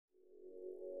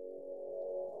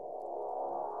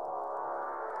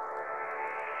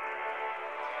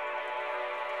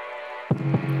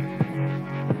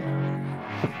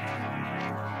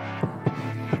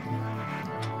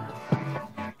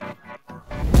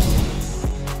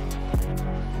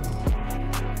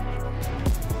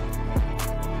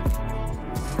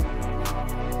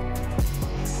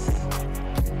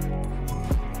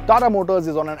Tata Motors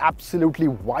is on an absolutely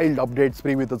wild update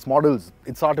spree with its models.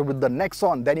 It started with the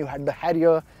Nexon, then you had the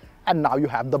Harrier, and now you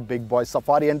have the big boy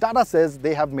Safari. And Tata says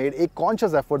they have made a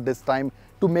conscious effort this time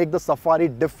to make the Safari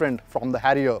different from the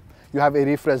Harrier. You have a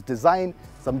refreshed design,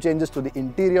 some changes to the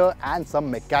interior, and some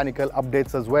mechanical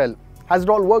updates as well. Has it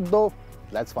all worked though?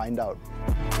 Let's find out.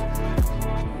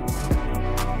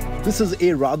 This is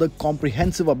a rather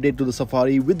comprehensive update to the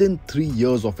Safari within 3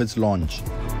 years of its launch.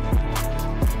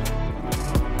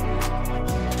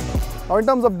 Now in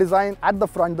terms of design, at the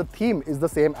front the theme is the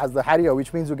same as the Harrier,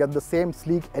 which means you get the same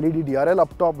sleek LED DRL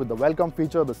up top with the welcome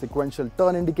feature, the sequential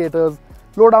turn indicators.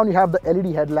 Low down you have the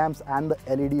LED headlamps and the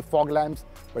LED fog lamps,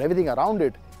 but everything around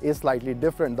it is slightly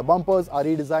different. The bumpers are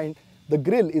redesigned. The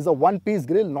grille is a one-piece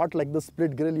grille, not like the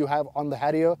split grille you have on the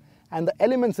Harrier, and the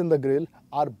elements in the grille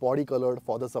are body colored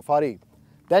for the Safari.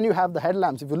 Then you have the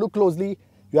headlamps. If you look closely,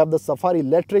 you have the Safari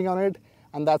lettering on it,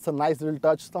 and that's a nice little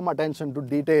touch, some attention to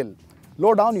detail.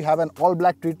 Low down you have an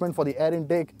all-black treatment for the air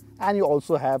intake, and you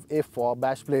also have a faux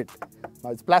bash plate.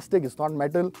 Now it's plastic, it's not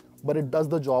metal, but it does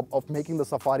the job of making the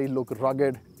Safari look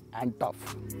rugged and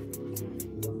tough.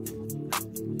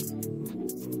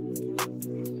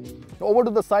 Over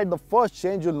to the side, the first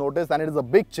change you'll notice, and it is a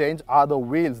big change, are the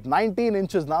wheels. 19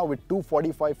 inches now with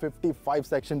 245/55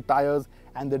 section tires,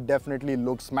 and they definitely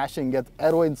look smashing. Gets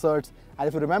aero inserts, and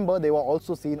if you remember, they were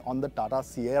also seen on the Tata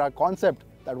Sierra concept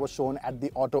that was shown at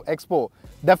the Auto Expo.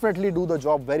 Definitely do the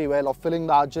job very well of filling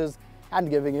the arches and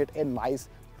giving it a nice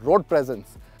road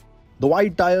presence. The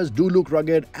wide tires do look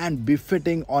rugged and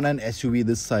befitting on an SUV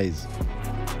this size.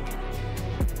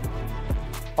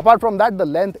 Apart from that, the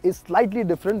length is slightly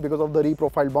different because of the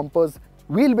reprofiled bumpers.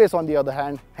 Wheelbase on the other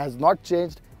hand has not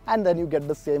changed, and then you get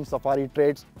the same Safari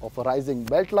traits of a rising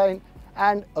belt line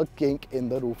and a kink in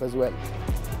the roof as well.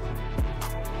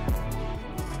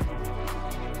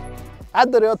 At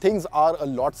the rear, things are a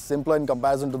lot simpler in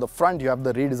comparison to the front. You have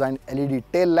the redesigned LED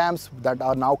tail lamps that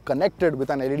are now connected with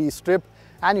an LED strip,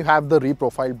 and you have the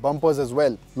reprofiled bumpers as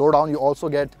well. Low down you also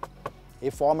get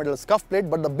a 4-metal scuff plate,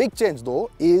 but the big change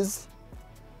though is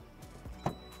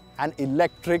an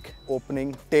electric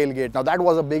opening tailgate. Now that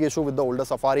was a big issue with the older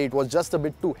Safari. It was just a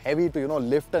bit too heavy to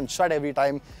lift and shut every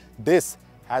time. This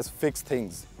has fixed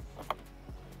things.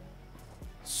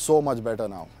 So much better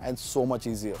now and so much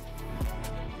easier.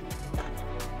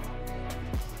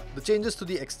 The changes to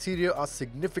the exterior are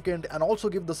significant and also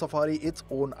give the Safari its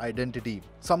own identity,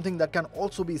 something that can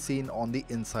also be seen on the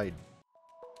inside.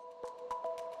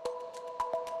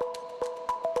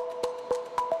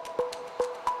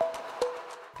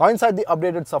 Now inside the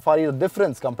updated Safari, the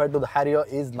difference compared to the Harrier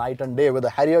is night and day. Where the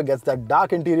Harrier gets that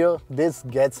dark interior, this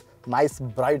gets nice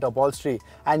bright upholstery.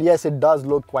 And yes, it does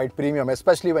look quite premium,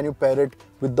 especially when you pair it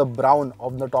with the brown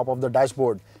on the top of the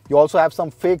dashboard. You also have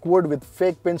some fake wood with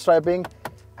fake pinstriping.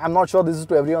 I'm not sure this is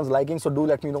to everyone's liking, so do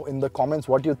let me know in the comments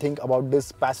what you think about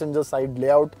this passenger side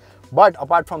layout. But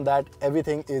apart from that,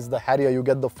 everything is the Harrier. You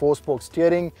get the 4-spoke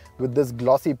steering with this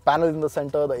glossy panel in the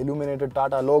center, the illuminated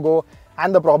Tata logo,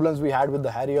 and the problems we had with the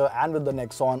Harrier and with the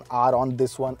Nexon are on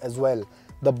this one as well.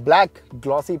 The black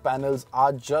glossy panels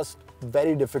are just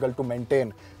very difficult to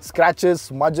maintain. Scratches,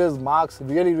 smudges, marks,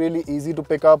 really easy to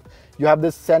pick up. You have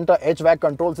this center HVAC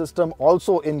control system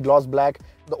also in gloss black.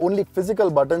 The only physical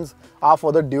buttons are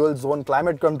for the dual zone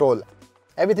climate control.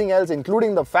 Everything else,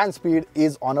 including the fan speed,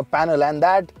 is on a panel, and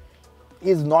that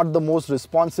is not the most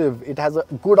responsive. It has a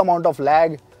good amount of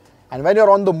lag, and when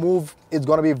you're on the move, it's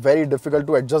going to be very difficult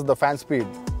to adjust the fan speed.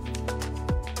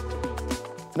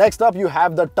 Next up, you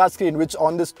have the touchscreen, which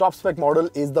on this top spec model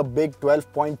is the big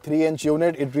 12.3-inch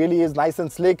unit. It really is nice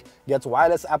and slick, gets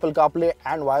wireless Apple CarPlay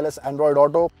and wireless Android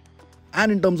Auto. And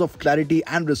in terms of clarity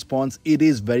and response, it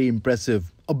is very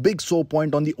impressive. A big sore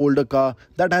point on the older car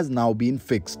that has now been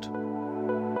fixed.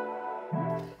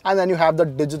 And then you have the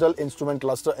digital instrument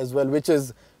cluster as well, which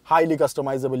is highly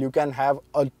customizable. You can have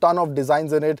a ton of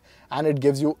designs in it, and it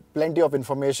gives you plenty of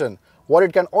information. What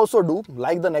it can also do,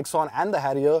 like the Nexon and the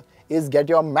Harrier, is get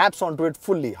your maps onto it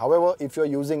fully. However, if you're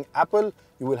using Apple,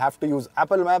 you will have to use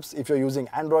Apple Maps. If you're using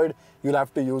Android, you'll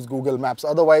have to use Google Maps.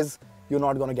 Otherwise, you're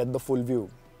not going to get the full view.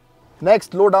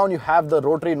 Next, low down you have the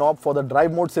rotary knob for the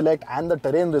drive mode select and the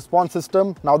terrain response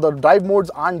system. Now the drive modes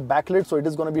aren't backlit, so it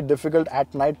is going to be difficult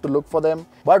at night to look for them.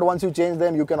 But once you change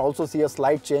them, you can also see a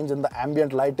slight change in the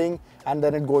ambient lighting, and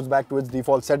then it goes back to its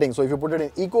default setting. So if you put it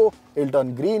in Eco, it'll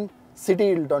turn green, City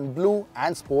it'll turn blue,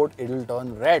 and Sport it'll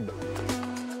turn red.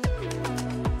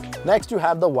 Next, you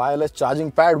have the wireless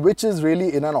charging pad, which is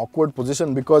really in an awkward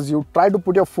position because you try to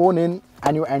put your phone in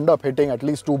and you end up hitting at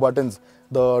least 2 buttons,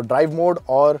 the drive mode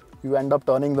or you end up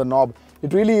turning the knob.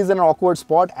 It really is in an awkward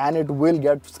spot and it will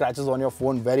get scratches on your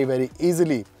phone very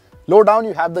easily. Low down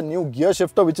you have the new gear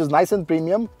shifter, which is nice and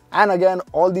premium. And again,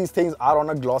 all these things are on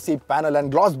a glossy panel,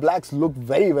 and gloss blacks look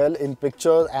very well in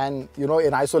picture and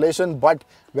in isolation, but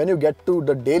when you get to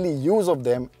the daily use of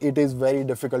them, it is very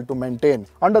difficult to maintain.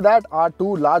 Under that are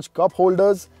two large cup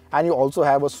holders, and you also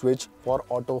have a switch for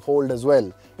auto hold as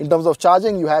well. In terms of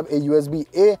charging, you have a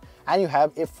USB-A and you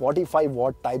have a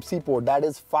 45-watt Type-C port, that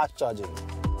is fast charging.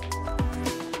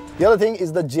 The other thing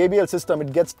is the JBL system.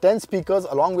 It gets 10 speakers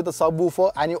along with a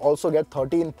subwoofer, and you also get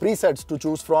 13 presets to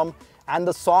choose from. And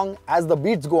the song, as the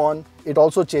beats go on, it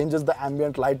also changes the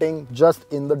ambient lighting just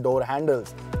in the door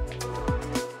handles.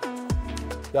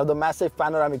 You have the massive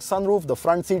panoramic sunroof, the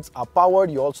front seats are powered,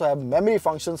 you also have memory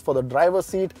functions for the driver's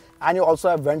seat, and you also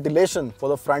have ventilation for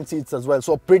the front seats as well.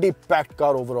 So a pretty packed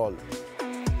car overall.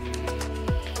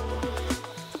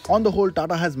 On the whole,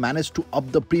 Tata has managed to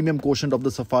up the premium quotient of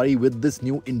the Safari with this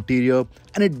new interior,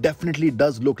 and it definitely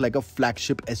does look like a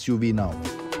flagship SUV now.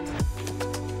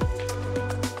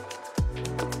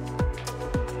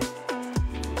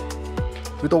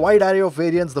 With a wide array of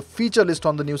variants, the feature list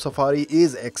on the new Safari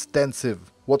is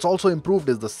extensive. What's also improved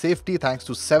is the safety thanks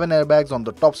to 7 airbags on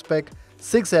the top spec,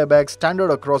 6 airbags standard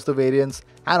across the variants,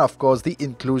 and of course the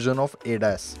inclusion of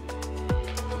ADAS.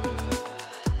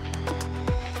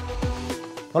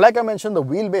 Now, like I mentioned, the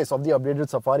wheelbase of the updated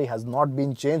Safari has not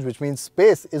been changed, which means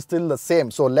space is still the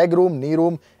same. So leg room, knee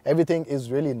room, everything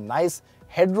is really nice.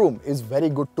 Headroom is very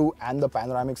good too, and the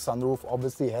panoramic sunroof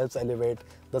obviously helps elevate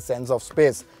the sense of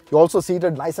space. You're also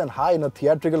seated nice and high in a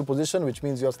theatrical position, which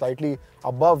means you're slightly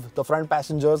above the front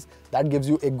passengers. That gives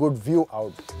you a good view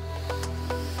out.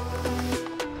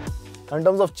 In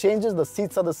terms of changes, the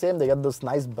seats are the same. They get this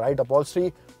nice bright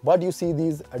upholstery, but you see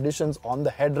these additions on the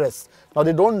headrests. Now,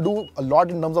 they don't do a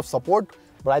lot in terms of support,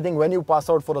 but I think when you pass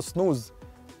out for a snooze,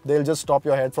 they'll just stop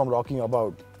your head from rocking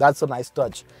about. That's a nice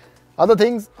touch. Other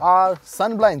things are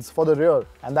sun blinds for the rear,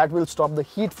 and that will stop the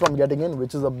heat from getting in,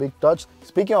 which is a big touch.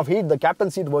 Speaking of heat, the captain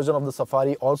seat version of the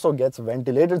Safari also gets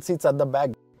ventilated seats at the back,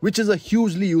 which is a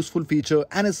hugely useful feature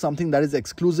and is something that is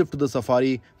exclusive to the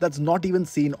Safari that's not even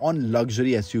seen on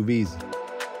luxury SUVs.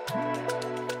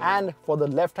 And for the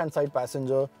left-hand side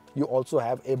passenger, you also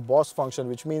have a boss function,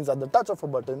 which means at the touch of a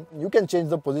button, you can change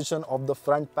the position of the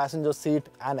front passenger seat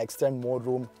and extend more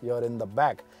room here in the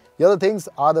back. The other things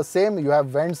are the same. You have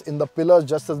vents in the pillars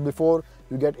just as before.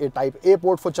 You get a Type A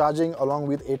port for charging along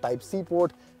with a Type C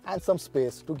port and some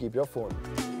space to keep your phone.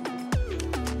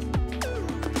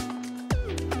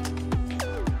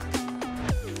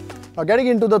 Now, getting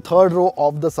into the third row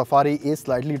of the Safari is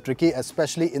slightly tricky,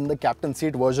 especially in the captain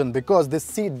seat version, because this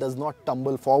seat does not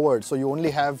tumble forward. So you only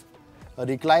have a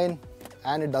recline,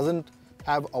 and it doesn't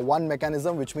have a one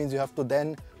mechanism, which means you have to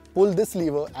then pull this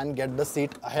lever and get the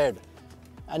seat ahead.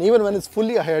 And even when it's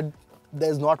fully ahead,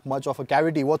 there's not much of a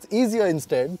cavity. What's easier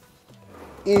instead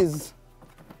is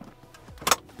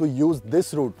to use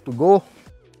this route to go.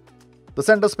 The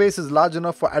center space is large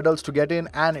enough for adults to get in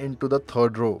and into the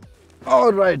third row.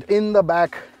 Alright, in the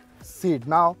back seat.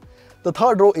 Now, the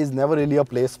third row is never really a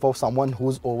place for someone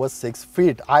who's over 6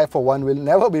 feet. I, for one, will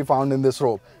never be found in this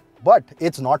row. But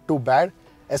it's not too bad,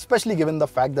 especially given the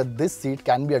fact that this seat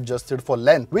can be adjusted for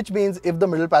length, which means if the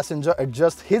middle passenger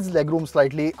adjusts his legroom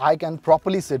slightly, I can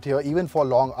properly sit here even for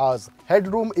long hours.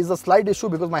 Headroom is a slight issue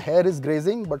because my hair is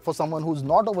grazing, but for someone who's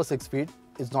not over 6 feet,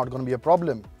 it's not going to be a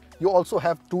problem. You also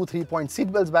have two 3-point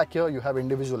seat belts back here. You have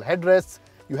individual headrests.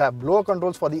 You have blower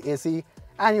controls for the AC,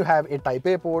 and you have a Type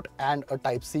A port and a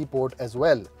Type C port as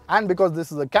well. And because this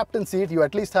is a captain seat, you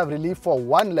at least have relief for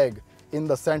one leg in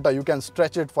the center. You can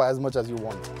stretch it for as much as you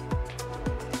want.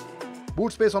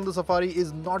 Boot space on the Safari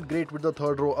is not great with the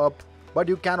third row up, but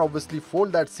you can obviously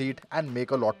fold that seat and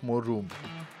make a lot more room.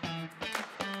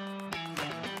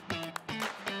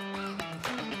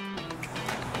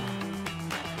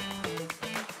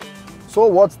 So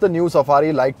what's the new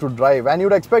Safari like to drive? And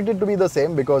you'd expect it to be the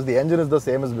same because the engine is the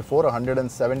same as before,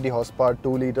 170 horsepower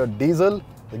 2-litre diesel.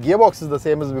 The gearbox is the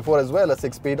same as before as well, a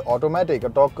 6-speed automatic, a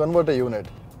torque converter unit.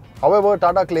 However,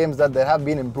 Tata claims that there have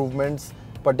been improvements,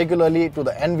 particularly to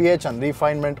the NVH and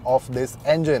refinement of this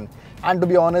engine. And to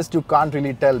be honest, you can't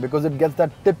really tell because it gets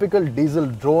that typical diesel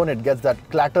drone, it gets that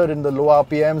clatter in the low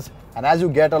RPMs, and as you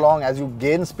get along, as you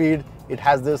gain speed, it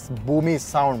has this boomy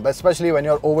sound, especially when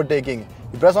you're overtaking.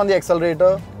 You press on the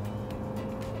accelerator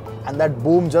and that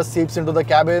boom just seeps into the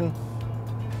cabin.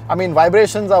 I mean,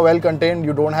 vibrations are well contained.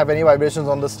 You don't have any vibrations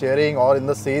on the steering or in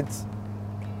the seats.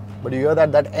 But you hear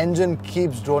that engine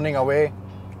keeps droning away.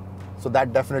 So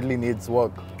that definitely needs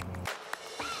work.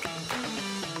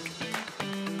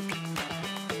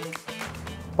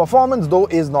 Performance though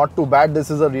is not too bad. This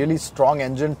is a really strong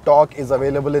engine. Torque is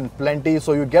available in plenty,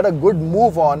 so you get a good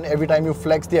move on every time you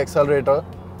flex the accelerator,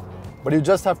 but you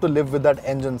just have to live with that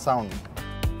engine sound.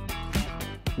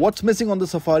 What's missing on the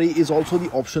Safari is also the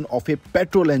option of a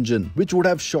petrol engine, which would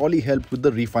have surely helped with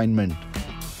the refinement.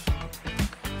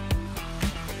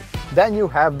 Then you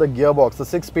have the gearbox, the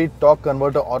 6-speed torque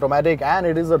converter automatic, and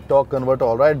it is a torque converter,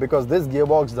 alright, because this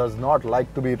gearbox does not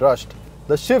like to be rushed.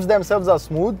 The shifts themselves are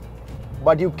smooth,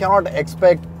 but you cannot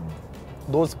expect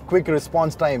those quick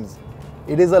response times.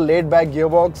 It is a laid-back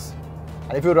gearbox,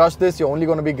 and if you rush this, you're only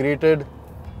going to be greeted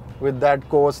with that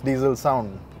coarse diesel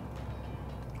sound.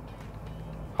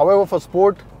 However, for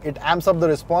sport, it amps up the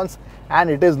response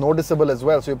and it is noticeable as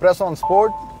well. So you press on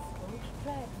sport,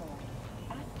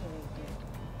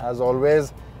 as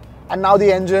always, and now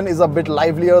the engine is a bit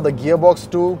livelier, the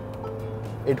gearbox too.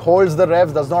 It holds the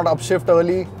revs, does not upshift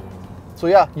early. So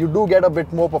yeah, you do get a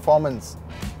bit more performance.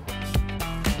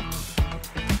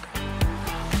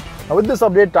 Now with this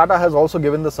update, Tata has also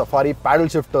given the Safari paddle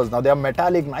shifters. Now they are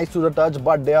metallic, nice to the touch,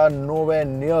 but they are nowhere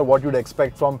near what you'd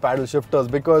expect from paddle shifters,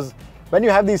 because when you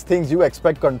have these things, you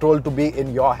expect control to be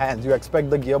in your hands. You expect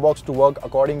the gearbox to work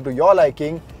according to your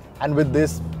liking, and with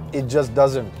this, it just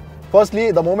doesn't.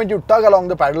 Firstly, the moment you tug along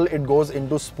the paddle, it goes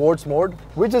into sports mode,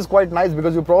 which is quite nice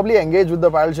because you probably engage with the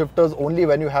paddle shifters only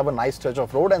when you have a nice stretch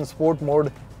of road, and sport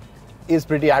mode is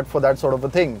pretty apt for that sort of a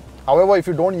thing. However, if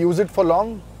you don't use it for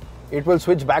long, it will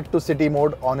switch back to city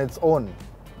mode on its own.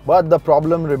 But the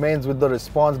problem remains with the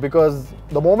response, because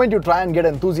the moment you try and get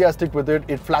enthusiastic with it,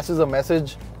 it flashes a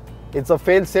message. It's a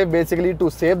fail-safe basically to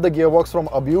save the gearbox from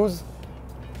abuse,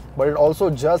 but it also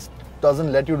just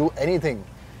doesn't let you do anything.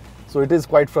 So it is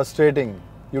quite frustrating.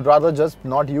 You'd rather just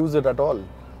not use it at all.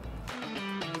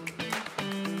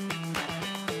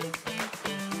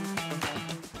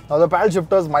 Now the paddle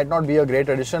shifters might not be a great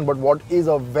addition, but what is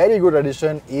a very good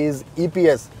addition is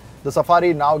EPS. The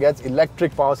Safari now gets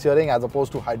electric power steering as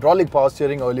opposed to hydraulic power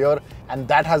steering earlier, and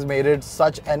that has made it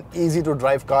such an easy to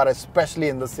drive car, especially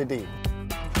in the city.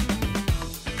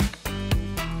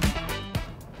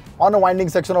 On a winding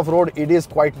section of road, it is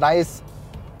quite nice,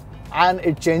 and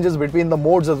it changes between the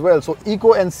modes as well. So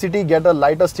Eco and City get a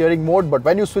lighter steering mode, but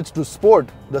when you switch to Sport,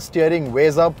 the steering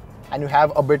weighs up and you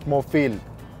have a bit more feel.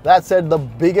 That said, the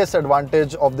biggest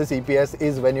advantage of this EPS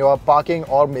is when you are parking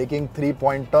or making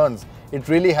 3-point turns. It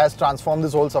really has transformed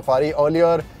this whole Safari.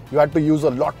 Earlier, you had to use a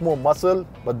lot more muscle,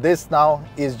 but this now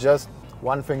is just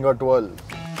one finger twirl.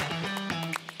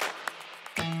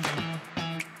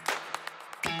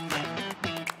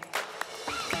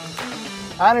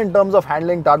 And in terms of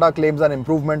handling, Tata claims an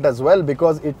improvement as well,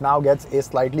 because it now gets a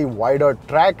slightly wider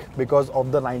track because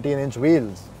of the 19-inch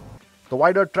wheels. The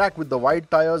wider track with the wide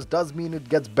tires does mean it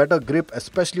gets better grip,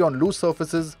 especially on loose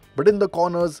surfaces, but in the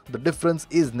corners, the difference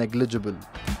is negligible.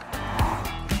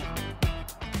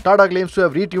 Tata claims to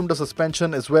have retuned the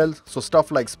suspension as well, so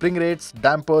stuff like spring rates,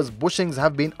 dampers, bushings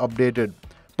have been updated,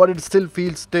 but it still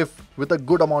feels stiff with a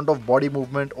good amount of body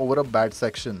movement over a bad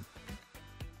section.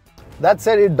 That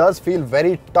said, it does feel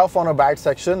very tough on a bad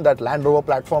section. That Land Rover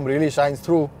platform really shines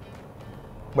through.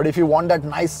 But if you want that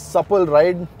nice supple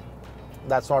ride,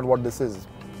 that's not what this is.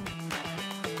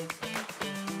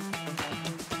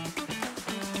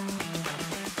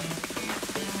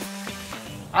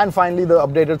 And finally, the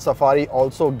updated Safari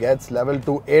also gets level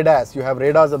 2 ADAS. You have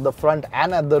radars at the front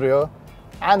and at the rear.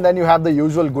 And then you have the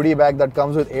usual goodie bag that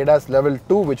comes with ADAS level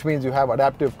 2, which means you have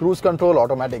adaptive cruise control,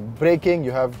 automatic braking,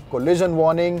 you have collision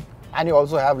warning, and you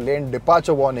also have lane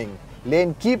departure warning.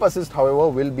 Lane keep assist, however,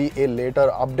 will be a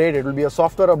later update. It will be a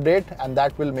software update, and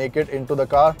that will make it into the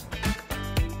car.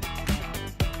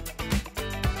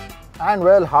 And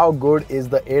well, how good is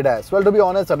the ADAS? Well, to be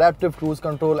honest, adaptive cruise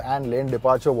control and lane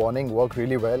departure warning work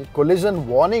really well. Collision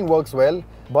warning works well,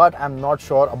 but I'm not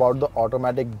sure about the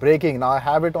automatic braking. Now I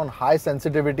have it on high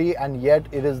sensitivity, and yet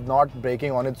it is not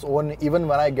braking on its own even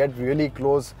when I get really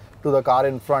close to the car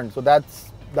in front. So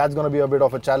that's going to be a bit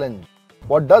of a challenge.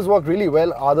 What does work really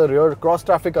well are the rear cross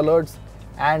traffic alerts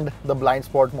and the blind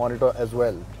spot monitor as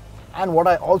well. And what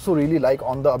I also really like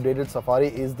on the updated Safari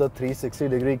is the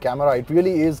 360-degree camera. It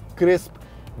really is crisp,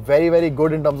 very, very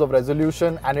good in terms of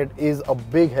resolution, and it is a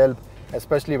big help,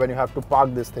 especially when you have to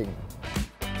park this thing.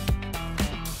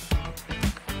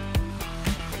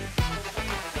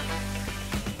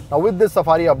 Now with this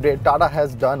Safari update, Tata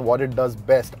has done what it does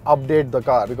best, update the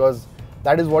car, because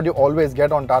that is what you always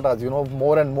get on Tatas,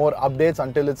 more and more updates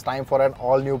until it's time for an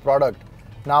all-new product.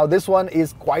 Now this one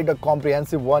is quite a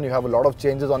comprehensive one. You have a lot of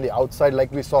changes on the outside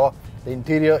like we saw. The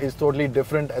interior is totally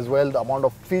different as well. The amount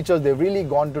of features, they've really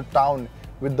gone to town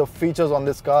with the features on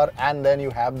this car. And then you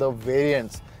have the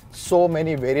variants. so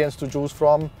many variants to choose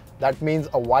from. That means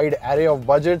a wide array of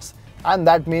budgets, and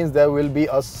that means there will be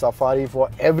a Safari for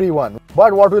everyone.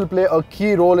 But what will play a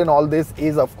key role in all this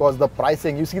is of course the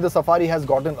pricing. You see, the Safari has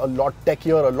gotten a lot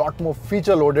techier, a lot more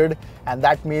feature loaded, and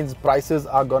that means prices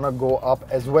are gonna go up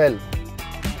as well.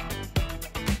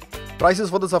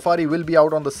 Prices for the Safari will be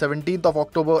out on the 17th of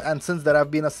October, and since there have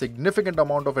been a significant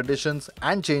amount of additions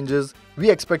and changes,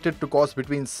 we expect it to cost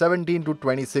between 17 to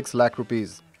 26 lakh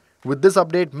rupees. With this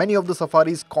update, many of the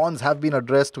Safari's cons have been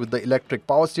addressed with the electric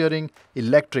power steering,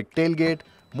 electric tailgate,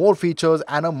 more features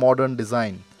and a modern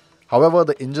design. However,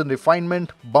 the engine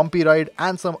refinement, bumpy ride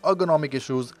and some ergonomic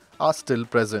issues are still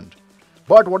present.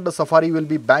 But what the Safari will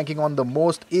be banking on the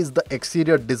most is the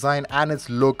exterior design and its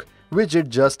look, which it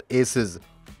just aces.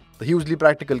 The hugely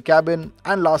practical cabin,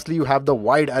 and lastly you have the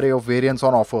wide array of variants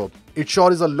on offer. It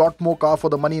sure is a lot more car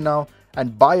for the money now,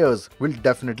 and buyers will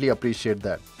definitely appreciate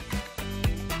that.